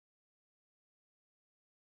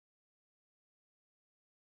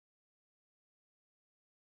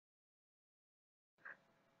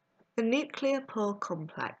The nuclear pore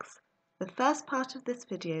complex. The first part of this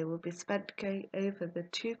video will be spent going over the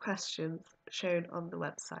two questions shown on the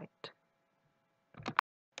website.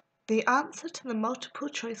 The answer to the multiple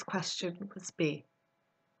choice question was B.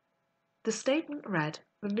 The statement read,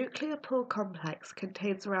 the nuclear pore complex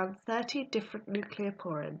contains around 30 different nuclear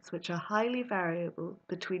porins which are highly variable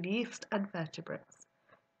between yeast and vertebrates.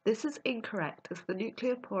 This is incorrect as the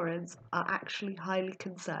nuclear porins are actually highly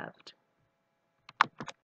conserved.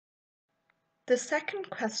 The second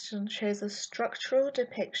question shows a structural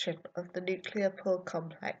depiction of the nuclear pore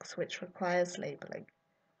complex which requires labelling.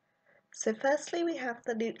 So firstly we have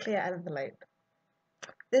the nuclear envelope.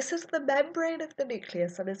 This is the membrane of the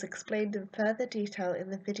nucleus and is explained in further detail in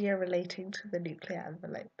the video relating to the nuclear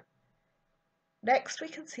envelope. Next we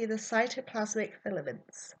can see the cytoplasmic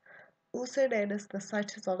filaments, also known as the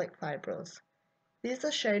cytosolic fibrils. These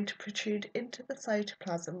are shown to protrude into the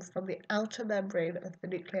cytoplasm from the outer membrane of the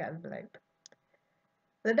nuclear envelope.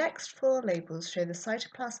 The next four labels show the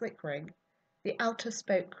cytoplasmic ring, the outer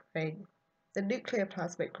spoke ring, the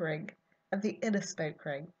nucleoplasmic ring, and the inner spoke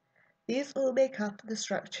ring. These all make up the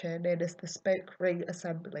structure known as the spoke ring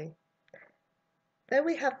assembly. Then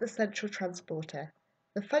we have the central transporter.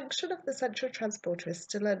 The function of the central transporter is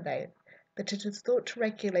still unknown, but it is thought to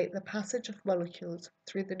regulate the passage of molecules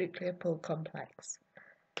through the nuclear pore complex.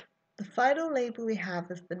 The final label we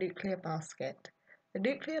have is the nuclear basket. The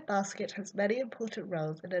nuclear basket has many important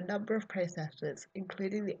roles in a number of processes,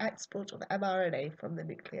 including the export of mRNA from the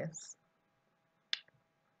nucleus.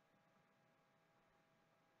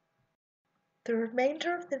 The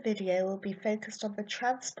remainder of the video will be focused on the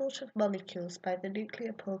transport of molecules by the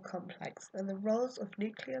nuclear pore complex and the roles of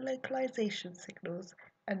nuclear localization signals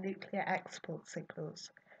and nuclear export signals.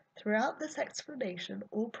 Throughout this explanation,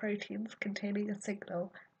 all proteins containing a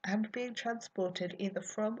signal and being transported either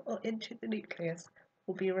from or into the nucleus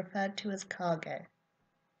will be referred to as cargo.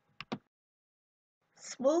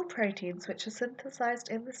 Small proteins which are synthesized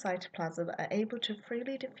in the cytoplasm are able to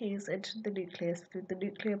freely diffuse into the nucleus through the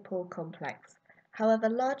nuclear pore complex. However,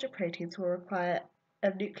 larger proteins will require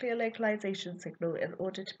a nuclear localization signal in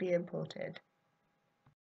order to be imported.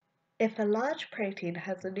 If a large protein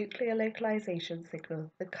has a nuclear localization signal,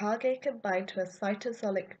 the cargo can bind to a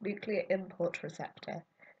cytosolic nuclear import receptor.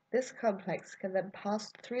 This complex can then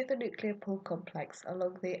pass through the nuclear pore complex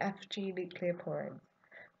along the Fg nuclear porins.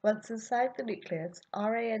 Once inside the nucleus,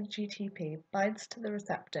 RAN-GTP binds to the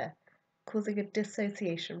receptor, causing a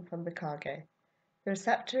dissociation from the cargo. The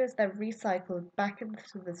receptor is then recycled back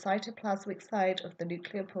into the cytoplasmic side of the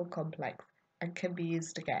nuclear pore complex and can be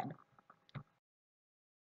used again.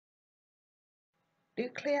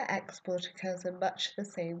 Nuclear export occurs in much the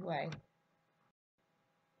same way.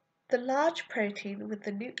 The large protein with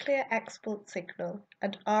the nuclear export signal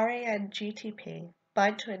and RAN-GTP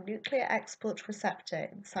bind to a nuclear export receptor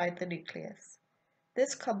inside the nucleus.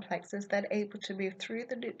 This complex is then able to move through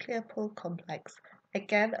the nuclear pore complex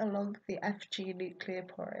again along the Fg nuclear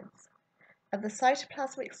porins. At the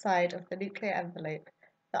cytoplasmic side of the nuclear envelope,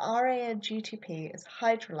 the RAN-GTP is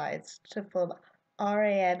hydrolyzed to form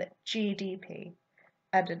RAN-GDP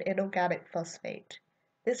and an inorganic phosphate.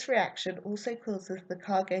 This reaction also causes the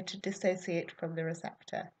cargo to dissociate from the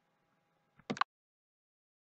receptor.